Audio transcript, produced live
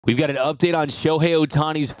We've got an update on Shohei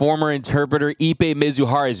Ohtani's former interpreter, Ippei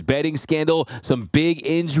Mizuhara's betting scandal, some big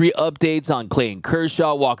injury updates on Clayton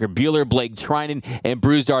Kershaw, Walker Buehler, Blake Trinan, and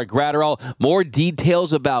Brusdar Graterol, more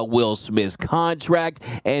details about Will Smith's contract,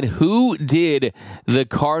 and who did the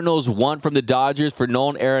Cardinals want from the Dodgers for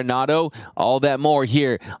Nolan Arenado. All that more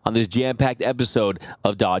here on this jam-packed episode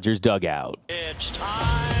of Dodgers Dugout. It's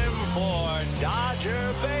time for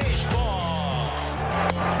Dodger baseball.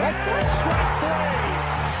 Strike three.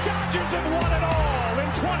 Dodgers have won it all in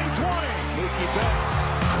 2020. Mookie Betts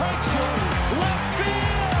cranks it left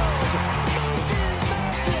field.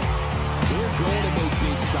 They're going to make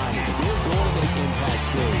big signings. They're going to make impact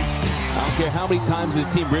trades. I don't care how many times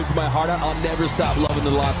this team rips my heart out, I'll never stop loving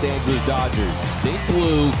the Los Angeles Dodgers. Think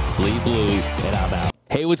blue, bleed blue, and I'm out.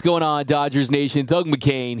 Hey, what's going on, Dodgers Nation? Doug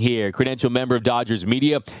McKain here, credentialed member of Dodgers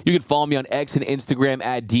Media. You can follow me on X and Instagram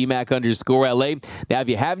at DMAC_LA. Now, if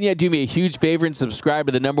you haven't yet, do me a huge favor and subscribe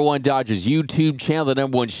to the #1 Dodgers YouTube channel, the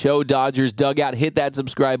 #1 show, Dodgers Dugout. Hit that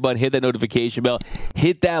subscribe button, hit that notification bell,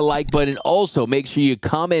 hit that like button. Also, make sure you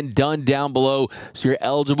comment done down below so you're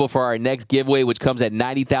eligible for our next giveaway, which comes at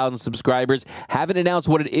 90,000 subscribers. Haven't announced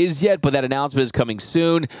what it is yet, but that announcement is coming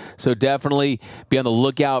soon, so definitely be on the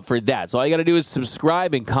lookout for that. So all you got to do is subscribe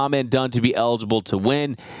and comment done to be eligible to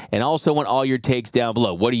win. And also want all your takes down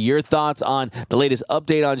below. What are your thoughts on the latest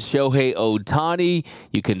update on Shohei Ohtani?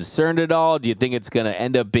 You concerned at all? Do you think it's going to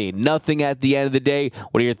end up being nothing at the end of the day?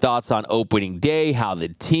 What are your thoughts on opening day? How the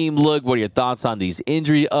team looked? What are your thoughts on these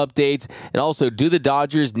injury updates? And also, do the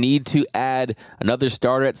Dodgers need to add another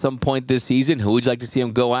starter at some point this season? Who would you like to see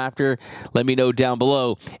them go after? Let me know down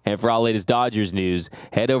below. And for all the latest Dodgers news,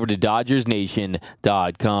 head over to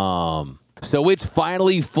DodgersNation.com. So it's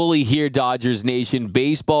finally fully here, Dodgers Nation.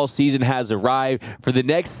 Baseball season has arrived. For the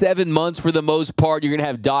next 7 months, for the most part, you're going to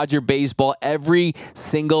have Dodger baseball every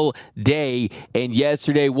single day. And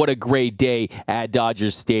yesterday, what a great day at Dodger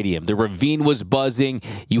Stadium. The ravine was buzzing.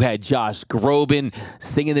 You had Josh Groban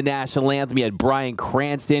singing the national anthem. You had Bryan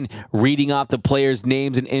Cranston reading off the players'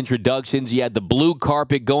 names and introductions. You had the blue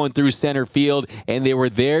carpet going through center field, and they were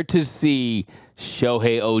there to see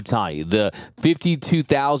Shohei Ohtani. The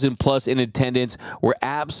 52,000 plus in attendance were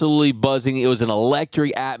absolutely buzzing. It was an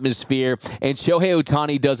electric atmosphere, and Shohei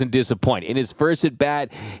Ohtani doesn't disappoint. In his first at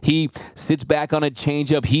bat, he sits back on a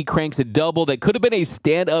changeup. He cranks a double that could have been a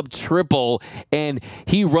stand-up triple, and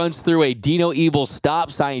he runs through a Dino Evil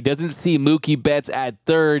stop sign. He doesn't see Mookie Betts at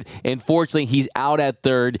third, and fortunately, he's out at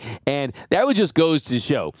third, and that just goes to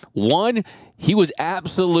show, one, he was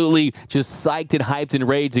absolutely just psyched and hyped and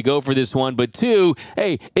ready to go for this one. But two,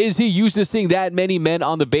 hey, is he used to seeing that many men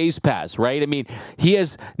on the base pass, right? I mean, he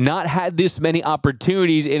has not had this many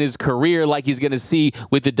opportunities in his career like he's going to see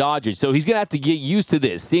with the Dodgers. So he's going to have to get used to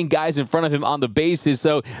this, seeing guys in front of him on the bases.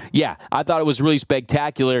 So, yeah, I thought it was really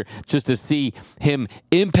spectacular just to see him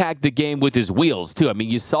impact the game with his wheels, too. I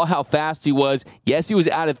mean, you saw how fast he was. Yes, he was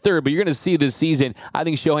out at third, but you're going to see this season, I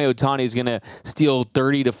think Shohei Ohtani is going to steal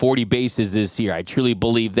 30 to 40 bases this year. I truly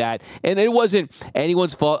believe that. And it wasn't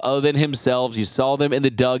anyone's fault other than himself. You saw them in the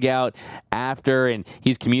dugout after, and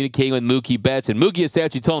he's communicating with Mookie Betts. And Mookie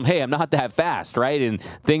essentially told him, hey, I'm not that fast, right? And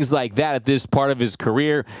things like that at this part of his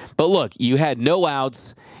career. But look, you had no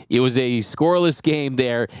outs. It was a scoreless game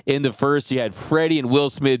there in the first. You had Freddie and Will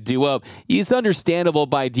Smith do up. It's understandable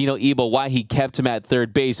by Dino Evil why he kept him at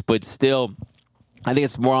third base, but still, I think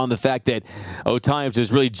it's more on the fact that Ohtani was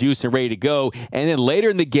just really juiced and ready to go. And then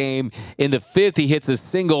later in the game, in the fifth, he hits a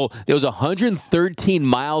single. There was 113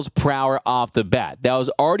 miles per hour off the bat. That was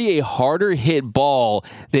already a harder hit ball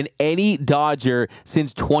than any Dodger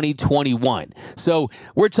since 2021. So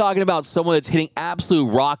we're talking about someone that's hitting absolute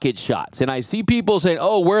rocket shots. And I see people saying,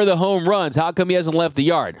 oh, where are the home runs? How come he hasn't left the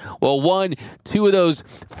yard? Well, two of those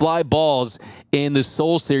fly balls in the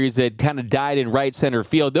Seoul series that kind of died in right center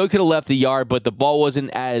field, they could have left the yard, but the ball wasn't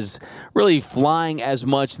as really flying as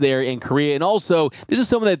much there in Korea. And also, this is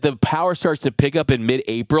something that the power starts to pick up in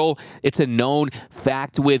mid-April. It's a known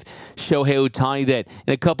fact with Shohei Ohtani that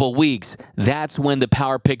in a couple of weeks, that's when the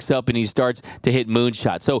power picks up and he starts to hit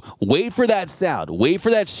moonshots. So wait for that sound. Wait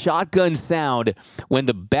for that shotgun sound. When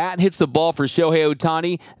the bat hits the ball for Shohei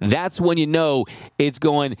Ohtani, that's when you know it's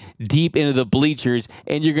going deep into the bleachers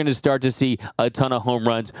and you're going to start to see a ton of home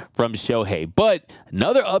runs from Shohei. But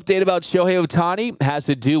another update about Shohei Ohtani has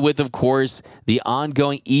to do with, of course, the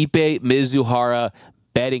ongoing Ippei Mizuhara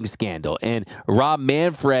betting scandal. And Rob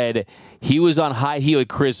Manfred, he was on high heel with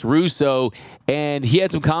Chris Russo, and he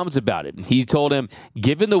had some comments about it. He told him,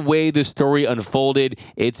 given the way the story unfolded,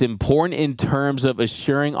 it's important in terms of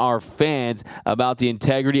assuring our fans about the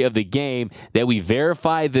integrity of the game that we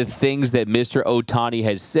verify the things that Mr. Ohtani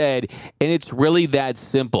has said, and it's really that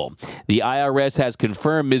simple. The IRS has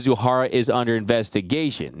confirmed Mizuhara is under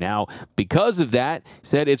investigation. Now, because of that,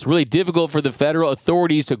 said it's really difficult for the federal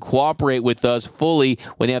authorities to cooperate with us fully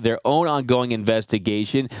when they have their own ongoing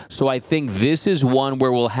investigation, so I think this is one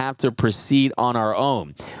where we'll have to proceed on our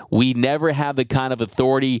own. We never have the kind of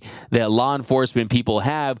authority that law enforcement people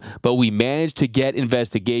have, but we managed to get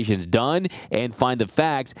investigations done and find the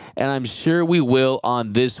facts, and I'm sure we will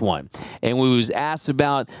on this one. And when he was asked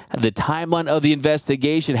about the timeline of the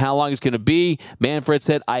investigation, how long it's going to be, Manfred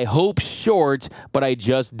said, I hope short, but I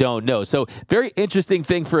just don't know. So very interesting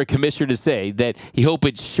thing for a commissioner to say, that he hope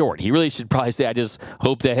it's short. He really should probably say, I just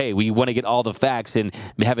hope that, hey, we want to get all the facts and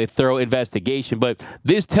have a thorough investigation. But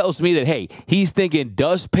this tells me that, hey, he's thinking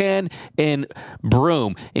dustpan and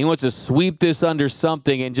broom, and he wants to sweep this under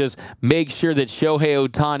something and just make sure that Shohei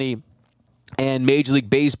Ohtani and Major League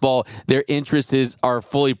Baseball, their interests are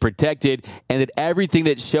fully protected, and that everything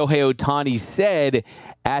that Shohei Ohtani said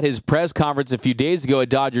at his press conference a few days ago at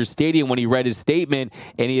Dodger Stadium when he read his statement,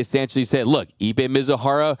 and he essentially said, look, Ippei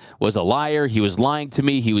Mizuhara was a liar. He was lying to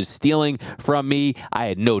me. He was stealing from me. I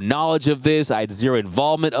had no knowledge of this. I had zero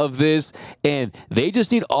involvement of this, and they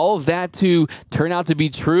just need all of that to turn out to be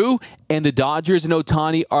true, and the Dodgers and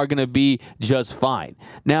Ohtani are going to be just fine.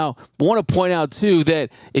 Now, I want to point out, too,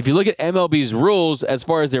 that if you look at MLB's rules as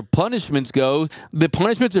far as their punishments go, the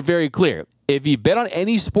punishments are very clear. If you bet on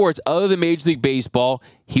any sports other than Major League Baseball,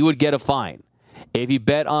 he would get a fine. If you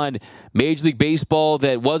bet on Major League Baseball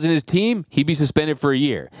that wasn't his team, he'd be suspended for a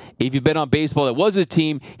year. If you bet on baseball that was his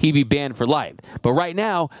team, he'd be banned for life. But right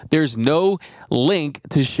now, there's no link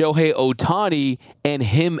to Shohei Ohtani and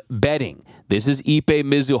him betting. This is Ippei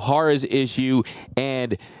Mizuhara's issue,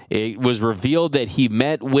 and it was revealed that he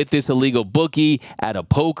met with this illegal bookie at a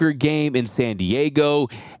poker game in San Diego,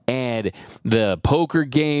 and the poker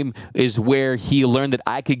game is where he learned that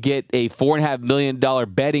I could get a $4.5 million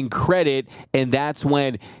betting credit, and that's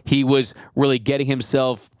when he was really getting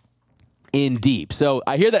himself in deep. So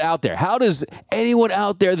I hear that out there. How does anyone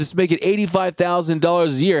out there that's making $85,000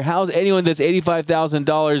 a year, how's anyone that's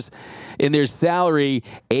 $85,000 in their salary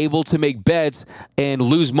able to make bets and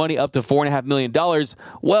lose money up to $4.5 million?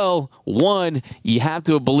 Well, one, you have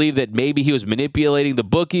to believe that maybe he was manipulating the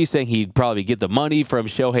bookie, saying he'd probably get the money from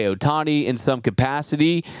Shohei Ohtani in some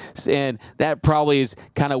capacity, and that probably is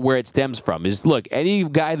kind of where it stems from. Is, look, any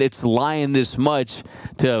guy that's lying this much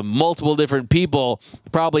to multiple different people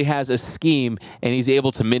probably has a scheme, and he's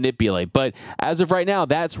able to manipulate. But as of right now,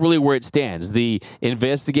 that's really where it stands. The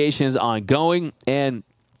investigation is ongoing, and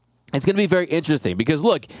it's going to be very interesting because,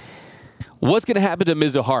 look, what's going to happen to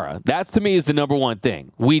Mizuhara? That's, to me, is the number one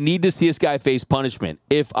thing. We need to see this guy face punishment.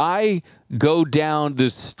 If I go down the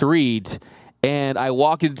street and I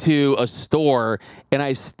walk into a store and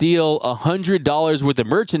I steal $100 worth of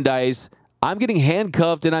merchandise, I'm getting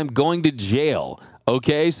handcuffed and I'm going to jail.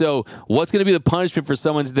 Okay, so what's going to be the punishment for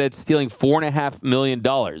someone that's stealing $4.5 million,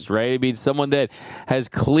 right? I mean, someone that has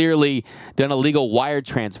clearly done illegal wire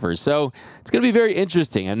transfers. So it's going to be very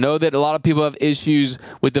interesting. I know that a lot of people have issues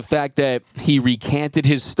with the fact that he recanted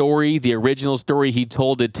his story, the original story he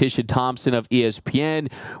told to Tisha Thompson of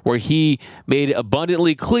ESPN, where he made it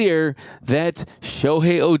abundantly clear that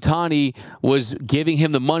Shohei Ohtani was giving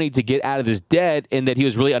him the money to get out of this debt and that he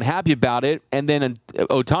was really unhappy about it. And then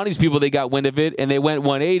Ohtani's people, they got wind of it and they went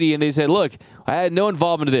 180 and they said, look, I had no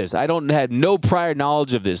involvement in this. I had no prior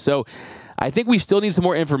knowledge of this. So I think we still need some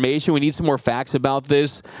more information. We need some more facts about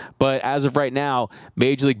this. But as of right now,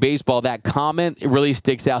 Major League Baseball, that comment, it really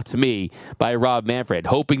sticks out to me by Rob Manfred,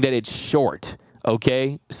 hoping that it's short.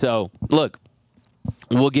 Okay? So, look,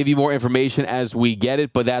 we'll give you more information as we get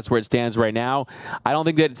it, but that's where it stands right now. I don't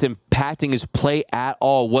think that it's impacting his play at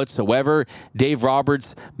all whatsoever. Dave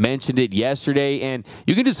Roberts mentioned it yesterday, and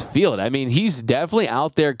you can just feel it. I mean, he's definitely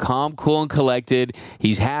out there calm, cool, and collected.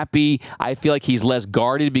 He's happy. I feel like he's less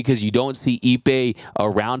guarded because you don't see Ippei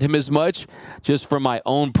around him as much. Just from my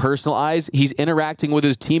own personal eyes, he's interacting with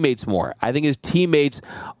his teammates more. I think his teammates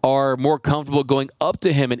are more comfortable going up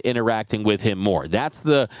to him and interacting with him more. That's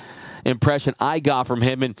the impression I got from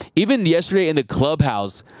him. And even yesterday in the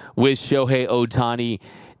clubhouse with Shohei Ohtani,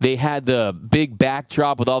 they had the big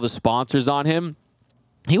backdrop with all the sponsors on him.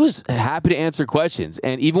 he was happy to answer questions.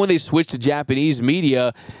 And even when they switched to Japanese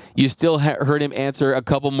media, you still heard him answer a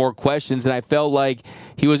couple more questions. And I felt like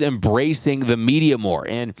he was embracing the media more.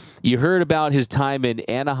 And you heard about his time in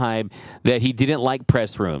Anaheim that he didn't like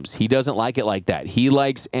press rooms. He doesn't like it like that. He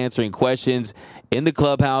likes answering questions in the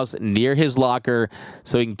clubhouse near his locker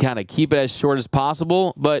so he can kind of keep it as short as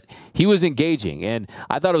possible. But he was engaging. And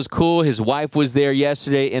I thought it was cool. His wife was there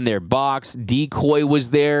yesterday in their box. Decoy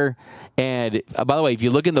was there. And by the way, if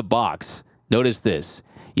you look in the box, notice this.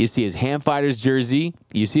 You see his Ham Fighters jersey.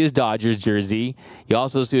 You see his Dodgers jersey. You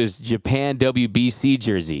also see his Japan WBC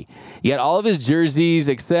jersey. You got all of his jerseys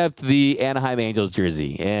except the Anaheim Angels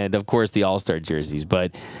jersey and, of course, the All-Star jerseys.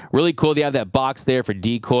 But really cool they have that box there for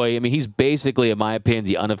Decoy. I mean, he's basically, in my opinion,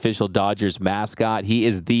 the unofficial Dodgers mascot. He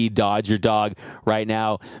is the Dodger dog right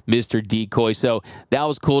now, Mr. Decoy. So that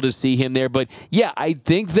was cool to see him there. But, yeah, I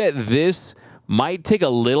think that this might take a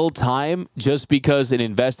little time just because an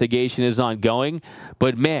investigation is ongoing.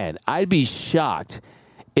 But, man, I'd be shocked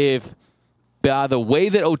if by the way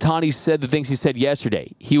that Ohtani said the things he said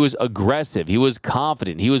yesterday, he was aggressive, he was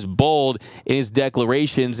confident, he was bold in his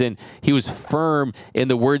declarations, and he was firm in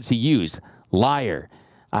the words he used. Liar.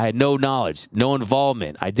 I had no knowledge, no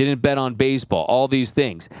involvement. I didn't bet on baseball, all these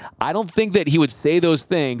things. I don't think that he would say those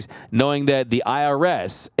things knowing that the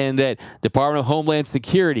IRS and that Department of Homeland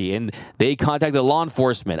Security and they contacted law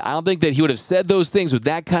enforcement. I don't think that he would have said those things with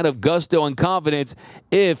that kind of gusto and confidence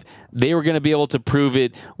if they were going to be able to prove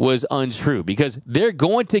it was untrue, because they're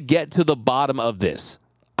going to get to the bottom of this.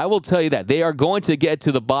 I will tell you that. They are going to get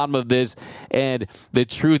to the bottom of this, and the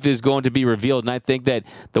truth is going to be revealed. And I think that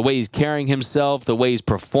the way he's carrying himself, the way he's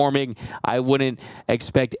performing, I wouldn't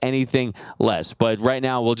expect anything less. But right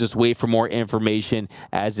now, we'll just wait for more information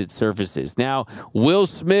as it surfaces. Now, Will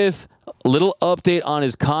Smith, a little update on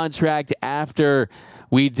his contract after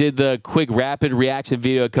we did the quick rapid reaction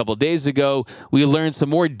video a couple days ago. We learned some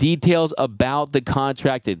more details about the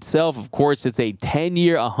contract itself. Of course, it's a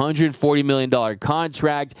 10-year, $140 million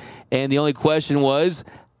contract. And the only question was,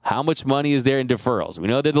 how much money is there in deferrals? We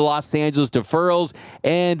know that the Los Angeles deferrals,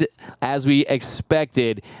 and as we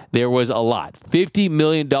expected, there was a lot. $50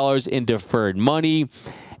 million in deferred money.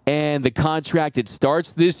 And the contract, it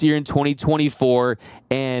starts this year in 2024,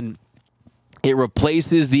 and it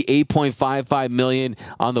replaces the $8.55 million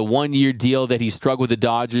on the one-year deal that he struck with the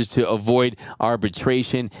Dodgers to avoid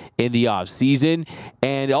arbitration in the offseason.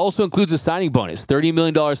 And it also includes a signing bonus, $30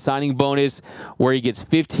 million signing bonus, where he gets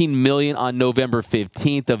 $15 million on November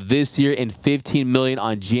 15th of this year and $15 million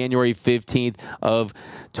on January 15th of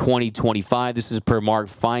 2025. This is per Mark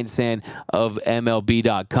Feinsand of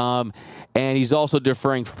MLB.com. And he's also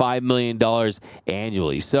deferring $5 million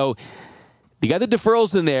annually. So you got the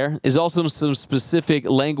deferrals in there. There's also some specific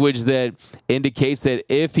language that indicates that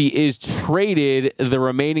if he is traded, the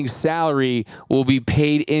remaining salary will be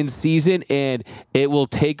paid in season, and it will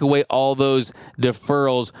take away all those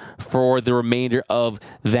deferrals for the remainder of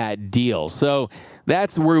that deal. So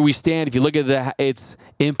that's where we stand. If you look at its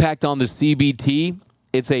impact on the CBT,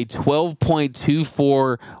 it's a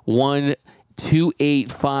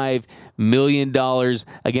 $12.241,285 million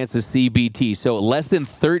against the CBT. So less than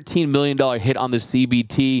 $13 million hit on the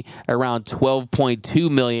CBT, around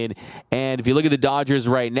 $12.2 million. And if you look at the Dodgers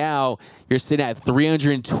right now, you're sitting at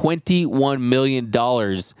 $321 million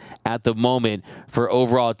at the moment for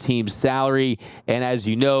overall team salary. And as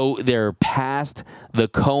you know, they're past the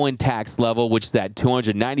Cohen tax level, which is at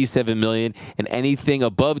 $297 million, and anything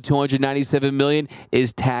above $297 million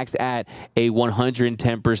is taxed at a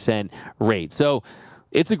 110% rate. So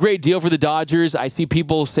it's a great deal for the Dodgers. I see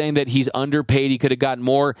people saying that he's underpaid. He could have gotten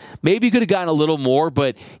more. Maybe he could have gotten a little more,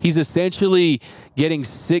 but he's essentially getting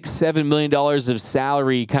 $6-7 million of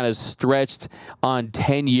salary kind of stretched on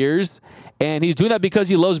 10 years. And he's doing that because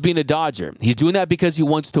he loves being a Dodger. He's doing that because he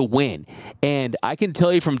wants to win. And I can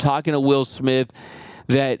tell you from talking to Will Smith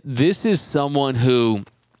that this is someone who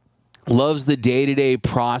loves the day-to-day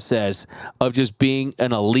process of just being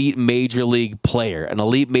an elite major league player, an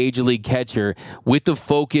elite major league catcher with the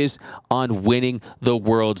focus on winning the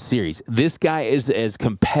World Series. This guy is as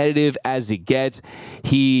competitive as it gets.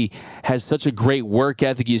 He has such a great work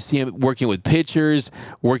ethic. You see him working with pitchers,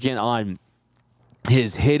 working on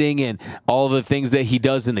his hitting and all the things that he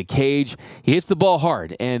does in the cage. He hits the ball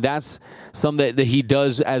hard, and that's something that he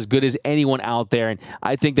does as good as anyone out there. And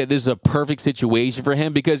I think that this is a perfect situation for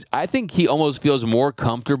him because I think he almost feels more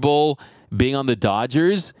comfortable being on the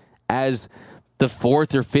Dodgers as the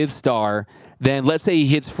fourth or fifth star than, let's say, he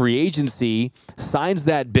hits free agency, signs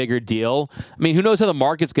that bigger deal. I mean, who knows how the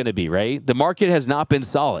market's going to be, right? The market has not been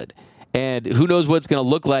solid. And who knows what it's going to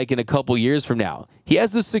look like in a couple years from now. He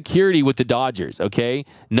has the security with the Dodgers, okay?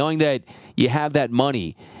 Knowing that you have that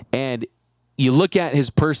money. And you look at his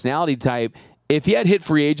personality type. If he had hit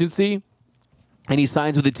free agency and he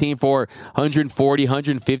signs with the team for 140,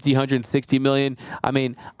 150, 160 million, I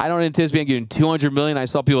mean, I don't anticipate getting 200 million. I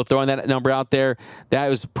saw people throwing that number out there. That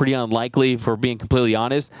was pretty unlikely, for being completely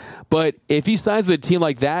honest. But if he signs with a team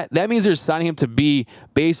like that, that means they're signing him to be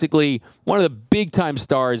basically one of the big-time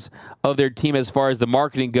stars of their team as far as the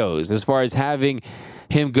marketing goes, as far as having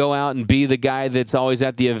him go out and be the guy that's always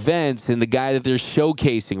at the events and the guy that they're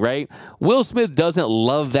showcasing, right? Will Smith doesn't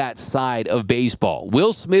love that side of baseball.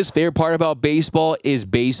 Will Smith's favorite part about baseball is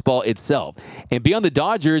baseball itself. And beyond the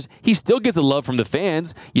Dodgers, he still gets a love from the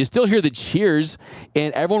fans. You still hear the cheers,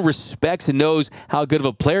 and everyone respects and knows how good of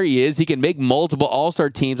a player he is. He can make multiple all-star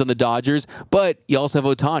teams on the Dodgers, but you also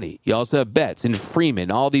have Ohtani. You also have Betts and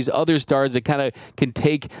Freeman, all these other stars that kind of can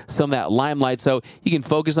take some of that limelight so he can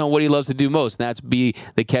focus on what he loves to do most, and that's be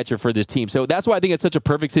the catcher for this team. So that's why I think it's such a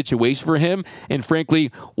perfect situation for him, and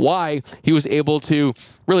frankly, why he was able to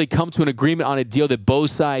really come to an agreement on a deal that both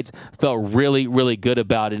sides felt really, really good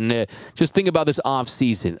about. And just think about this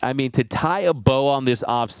offseason. I mean, to tie a bow on this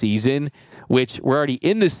offseason, which we're already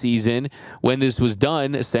in the season when this was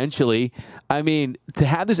done, essentially, I mean, to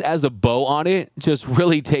have this as the bow on it just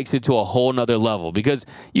really takes it to a whole nother level. Because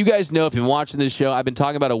you guys know, if you've been watching this show, I've been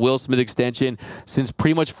talking about a Will Smith extension since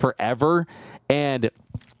pretty much forever. And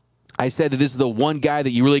I said that this is the one guy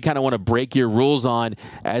that you really kind of want to break your rules on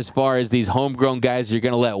as far as these homegrown guys you're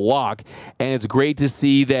going to let walk. And it's great to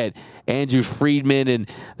see that Andrew Friedman and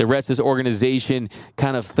the rest of this organization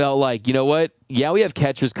kind of felt like, you know what? Yeah, we have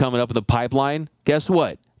catchers coming up in the pipeline. Guess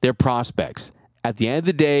what? They're prospects. At the end of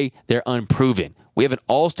the day, they're unproven. We have an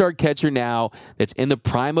all-star catcher now that's in the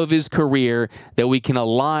prime of his career that we can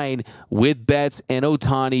align with Betts and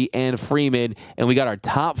Ohtani and Freeman, and we got our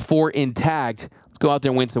top four intact. Go out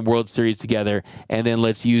there and win some World Series together, and then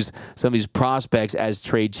let's use some of these prospects as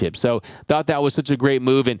trade chips. So thought that was such a great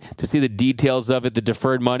move, and to see the details of it, the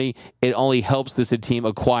deferred money, it only helps this team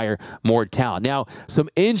acquire more talent. Now, some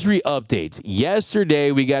injury updates.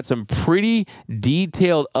 Yesterday, we got some pretty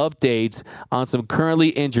detailed updates on some currently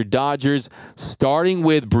injured Dodgers, starting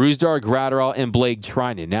with Brusdar Graterol and Blake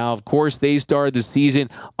Treinen. Now, of course, they started the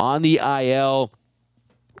season on the IL,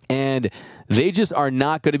 and they just are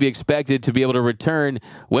not going to be expected to be able to return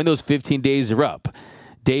when those 15 days are up.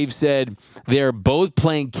 Dave said they're both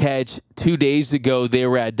playing catch. 2 days ago, they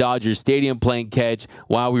were at Dodger Stadium playing catch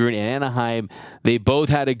while we were in Anaheim. They both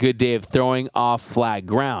had a good day of throwing off flat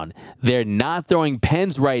ground. They're not throwing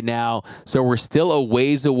pens right now, so we're still a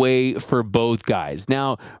ways away for both guys.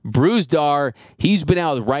 Now, Brusdar, he's been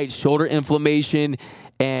out with right shoulder inflammation,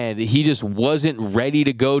 and he just wasn't ready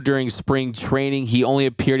to go during spring training. He only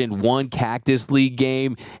appeared in one Cactus League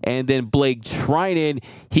game. And then Blake Treinen,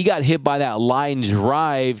 he got hit by that line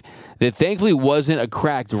drive that thankfully wasn't a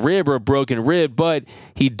cracked rib or a broken rib, but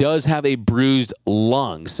he does have a bruised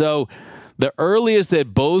lung. So the earliest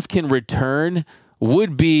that both can return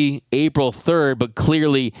would be April 3rd, but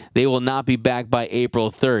clearly they will not be back by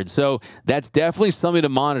April 3rd. So that's definitely something to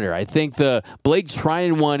monitor. I think the Blake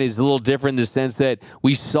Treinen one is a little different in the sense that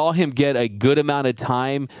we saw him get a good amount of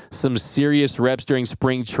time, some serious reps during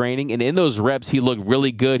spring training, and in those reps, he looked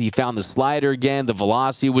really good. He found the slider again. The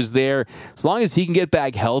velocity was there. As long as he can get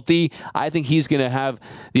back healthy, I think he's going to have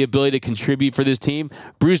the ability to contribute for this team.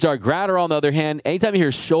 Brusdar Graterol, on the other hand, anytime you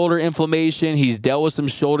hear shoulder inflammation, he's dealt with some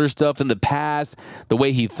shoulder stuff in the past. The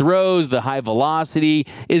way he throws, the high velocity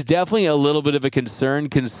is definitely a little bit of a concern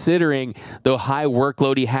considering the high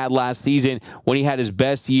workload he had last season when he had his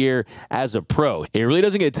best year as a pro. It really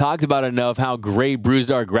doesn't get talked about enough how great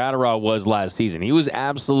Brusdar Graterol was last season. He was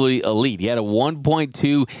absolutely elite. He had a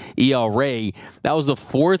 1.2 ERA. That was the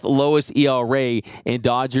fourth lowest ERA in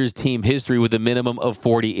Dodgers team history with a minimum of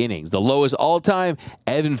 40 innings. The lowest all-time,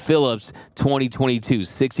 Evan Phillips, 2022,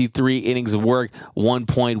 63 innings of work,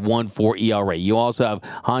 1.14 ERA. You also have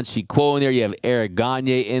Hanshi Kuo in there. You have Eric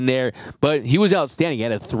Gagne in there. But he was outstanding. He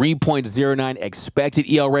had a 3.09 expected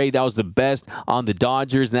ERA. That was the best on the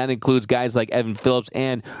Dodgers, and that includes guys like Evan Phillips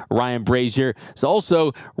and Ryan Brazier. He's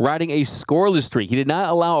also riding a scoreless streak. He did not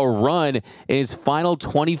allow a run in his final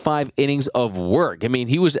 25 innings of work. I mean,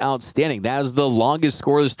 he was outstanding. That is the longest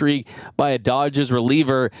scoreless streak by a Dodgers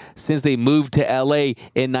reliever since they moved to LA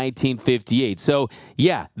in 1958. So,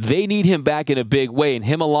 yeah, they need him back in a big way, and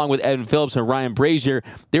him along with Evan Phillips and Ryan Trent Brazier.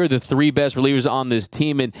 They're the three best relievers on this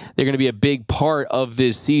team, and they're going to be a big part of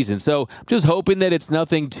this season. So I'm just hoping that it's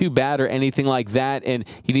nothing too bad or anything like that, and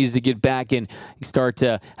he needs to get back and start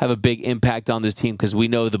to have a big impact on this team, because we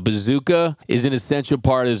know the bazooka is an essential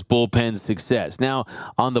part of this bullpen's success. Now,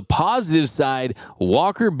 on the positive side,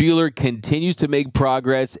 Walker Buehler continues to make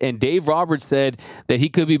progress, and Dave Roberts said that he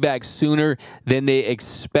could be back sooner than they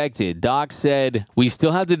expected. Doc said, we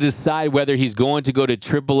still have to decide whether he's going to go to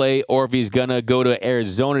AAA or if he's going to go to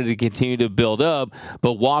Arizona to continue to build up,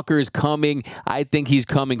 but Walker is coming. I think he's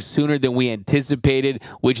coming sooner than we anticipated,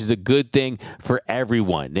 which is a good thing for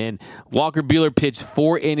everyone. And Walker Buehler pitched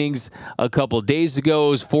 4 innings a couple days ago.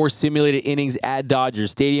 It was 4 simulated innings at Dodger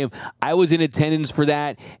Stadium. I was in attendance for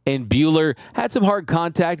that, and Buehler had some hard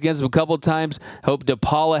contact against him a couple times. Hope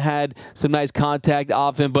DePaula had some nice contact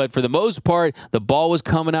off him, but for the most part, the ball was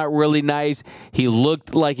coming out really nice. He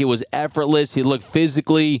looked like it was effortless. He looked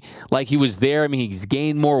physically like he was there. I mean, he's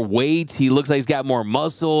gained more weight. He looks like he's got more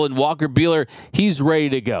muscle, and Walker Buehler, he's ready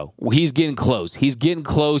to go. He's getting close. He's getting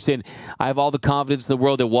close, and I have all the confidence in the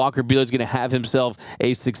world that Walker Buehler is going to have himself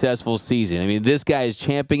a successful season. I mean, this guy is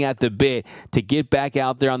champing at the bit to get back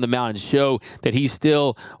out there on the mound and show that he's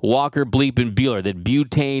still Walker bleeping Buehler, that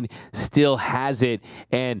butane still has it,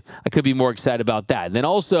 and I could be more excited about that. And then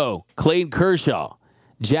also, Clayton Kershaw,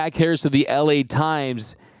 Jack Harris of the LA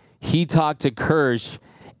Times, he talked to Kersh,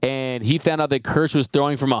 and he found out that Kersh was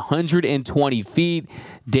throwing from 120 feet.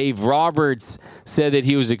 Dave Roberts said that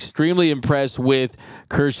he was extremely impressed with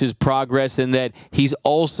Kersh's progress and that he's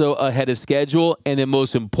also ahead of schedule, and then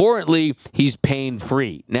most importantly, he's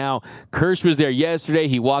pain-free. Now, Kersh was there yesterday.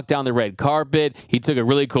 He walked down the red carpet. He took a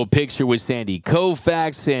really cool picture with Sandy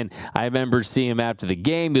Koufax, and I remember seeing him after the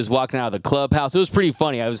game. He was walking out of the clubhouse. It was pretty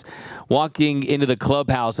funny. I was walking into the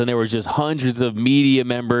clubhouse, and there were just hundreds of media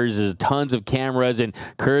members. There's tons of cameras, and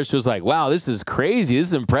Kersh was like, wow, this is crazy. This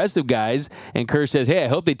is impressive, guys. And Kersh says, hey, I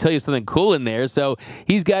hope they tell you something cool in there. So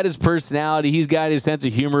he's got his personality. He's got his sense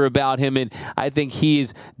of humor about him, and I think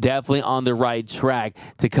he's definitely on the right track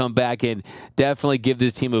to come back and definitely give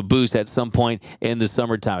this team a boost at some point in the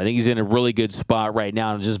summertime. I think he's in a really good spot right now,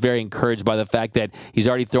 and I'm just very encouraged by the fact that he's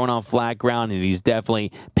already thrown on flat ground, and he's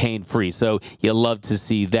definitely pain-free. So you love to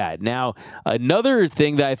see that. Now, another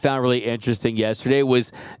thing that I found really interesting yesterday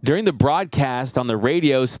was during the broadcast on the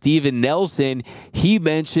radio, Steven Nelson, he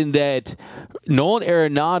mentioned that Nolan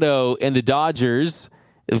Arenado and the Dodgers,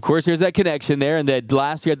 of course, there's that connection there, and that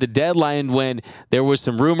last year at the deadline when there was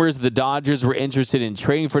some rumors the Dodgers were interested in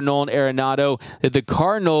trading for Nolan Arenado, that the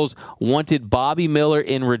Cardinals wanted Bobby Miller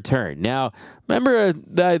in return. Now, remember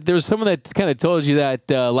that there was someone that kind of told you that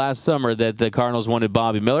last summer that the Cardinals wanted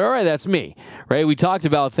Bobby Miller. All right, that's me, right? We talked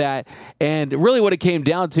about that, and really what it came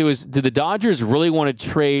down to is, do the Dodgers really want to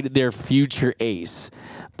trade their future ace,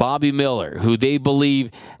 Bobby Miller, who they believe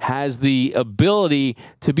has the ability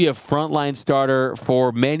to be a frontline starter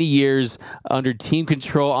for many years under team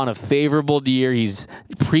control on a favorable year? He's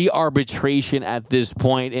pre-arbitration at this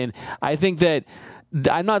point, and I think that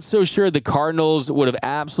I'm not so sure the Cardinals would have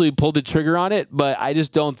absolutely pulled the trigger on it, but I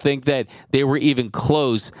just don't think that they were even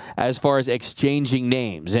close as far as exchanging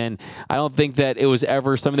names. And I don't think that it was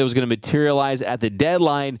ever something that was going to materialize at the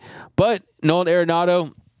deadline. But Nolan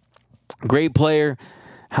Arenado, great player.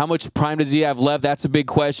 How much prime does he have left? That's a big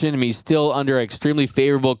question. I mean, he's still under an extremely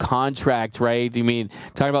favorable contract, right? I mean,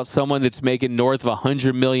 talking about someone that's making north of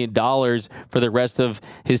 $100 million for the rest of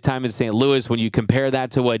his time in St. Louis. When you compare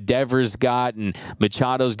that to what Devers got and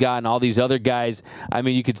Machado's got and all these other guys, I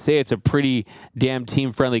mean, you could say it's a pretty damn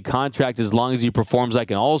team-friendly contract as long as he performs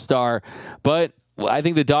like an all-star. But I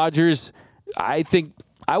think the Dodgers, I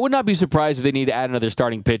would not be surprised if they need to add another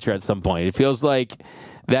starting pitcher at some point. It feels like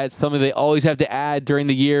that's something they always have to add during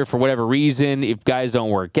the year for whatever reason. If guys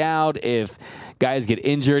don't work out, if guys get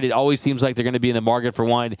injured, it always seems like they're going to be in the market for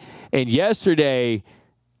one. And yesterday,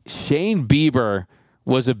 Shane Bieber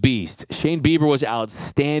was a beast. Shane Bieber was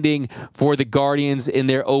outstanding for the Guardians in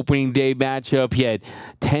their opening day matchup. He had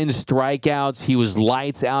 10 strikeouts. He was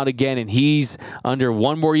lights out again, and he's under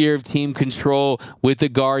one more year of team control with the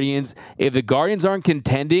Guardians. If the Guardians aren't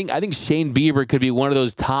contending, I think Shane Bieber could be one of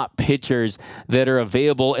those top pitchers that are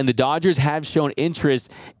available, and the Dodgers have shown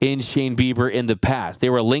interest in Shane Bieber in the past. They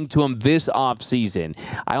were linked to him this offseason.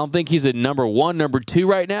 I don't think he's a number one, number two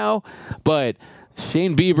right now, but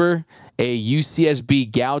Shane Bieber, a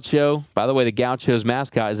UCSB Gaucho. By the way, the Gaucho's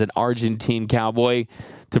mascot is an Argentine cowboy.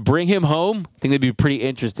 To bring him home, I think that'd be pretty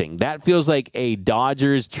interesting. That feels like a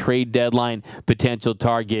Dodgers trade deadline potential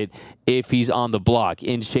target if he's on the block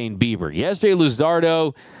in Shane Bieber. Yesterday,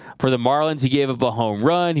 Luzardo, for the Marlins, he gave up a home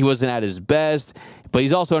run. He wasn't at his best. but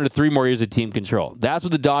he's also under 3 more years of team control. That's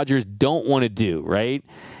what the Dodgers don't want to do, right?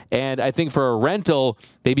 And I think for a rental,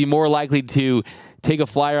 they'd be more likely to take a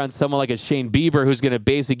flyer on someone like a Shane Bieber, who's going to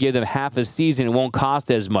basically give them half a season and won't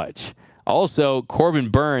cost as much. Also, Corbin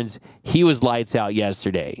Burns, he was lights out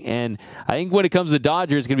yesterday. And I think when it comes to the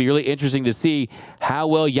Dodgers, it's going to be really interesting to see how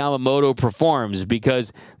well Yamamoto performs,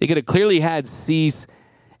 because they could have clearly had Cease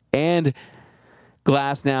and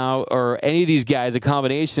Glasnow or any of these guys, a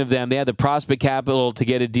combination of them. They had the prospect capital to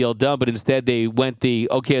get a deal done, but instead they went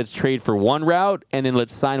okay, let's trade for one route and then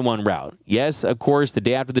let's sign one route. Yes, of course, the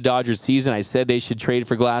day after the Dodgers season, I said they should trade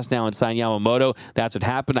for Glasnow and sign Yamamoto. That's what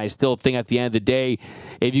happened. I still think at the end of the day,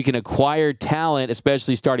 if you can acquire talent,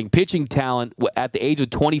 especially starting pitching talent at the age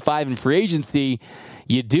of 25 in free agency,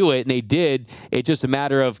 you do it, and they did. It's just a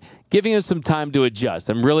matter of giving him some time to adjust.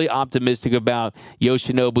 I'm really optimistic about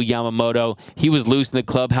Yoshinobu Yamamoto. He was loose in the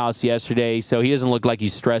clubhouse yesterday, so he doesn't look like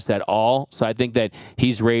he's stressed at all. So I think that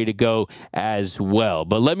he's ready to go as well.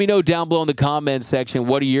 But let me know down below in the comments section,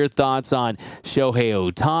 what are your thoughts on Shohei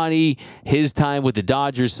Ohtani, his time with the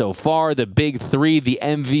Dodgers so far, the big 3, the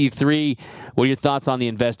MV3. What are your thoughts on the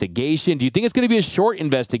investigation? Do you think it's going to be a short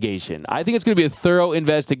investigation? I think it's going to be a thorough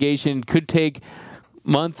investigation. Could take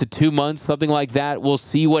month to 2 months, something like that. We'll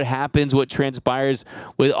see what happens, what transpires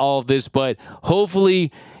with all of this, but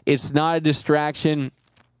hopefully it's not a distraction.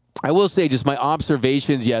 I will say, just my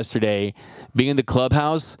observations yesterday, being in the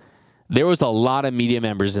clubhouse, there was a lot of media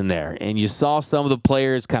members in there, and you saw some of the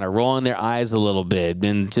players kind of rolling their eyes a little bit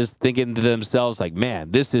and just thinking to themselves like, man,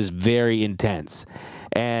 this is very intense.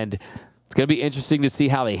 And it's going to be interesting to see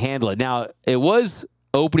how they handle it. Now, it was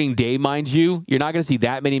opening day, mind you. You're not going to see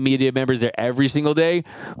that many media members there every single day,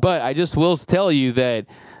 but I just will tell you that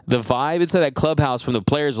the vibe inside that clubhouse from the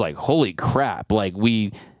players was like, holy crap, like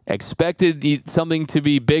we expected something to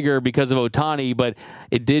be bigger because of Ohtani, but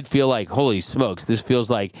it did feel like, holy smokes, this feels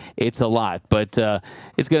like it's a lot. But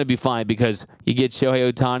it's going to be fine, because you get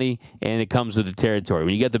Shohei Ohtani and it comes with the territory.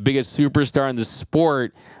 When you get the biggest superstar in the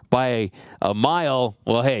sport by a mile,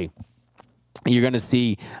 well, hey, you're going to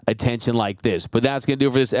see attention like this. But that's going to do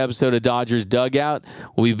it for this episode of Dodgers Dugout.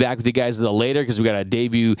 We'll be back with you guys a little later, because we got to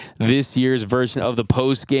debut this year's version of the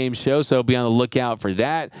post-game show, so be on the lookout for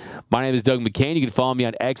that. My name is Doug McKain. You can follow me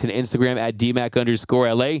on X and Instagram at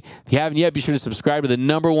DMac_LA. If you haven't yet, be sure to subscribe to the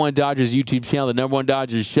 #1 Dodgers YouTube channel, the #1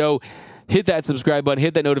 Dodgers Show. Hit that subscribe button,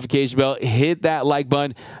 hit that notification bell, hit that like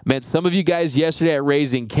button. Met some of you guys yesterday at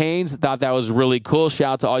Raising Cane's. Thought that was really cool.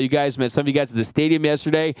 Shout out to all you guys. Met some of you guys at the stadium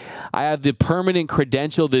yesterday. I have the permanent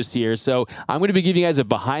credential this year, so I'm going to be giving you guys a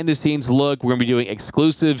behind-the-scenes look. We're going to be doing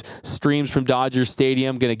exclusive streams from Dodger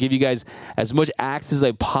Stadium. Going to give you guys as much access as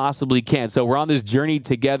I possibly can. So we're on this journey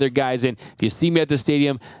together, guys, and if you see me at the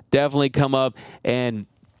stadium, definitely come up and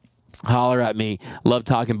holler at me. Love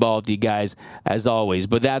talking ball with you guys as always.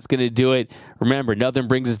 But that's going to do it. Remember, nothing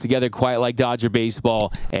brings us together quite like Dodger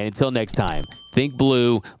baseball. And until next time, think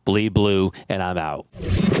blue, bleed blue, and I'm out.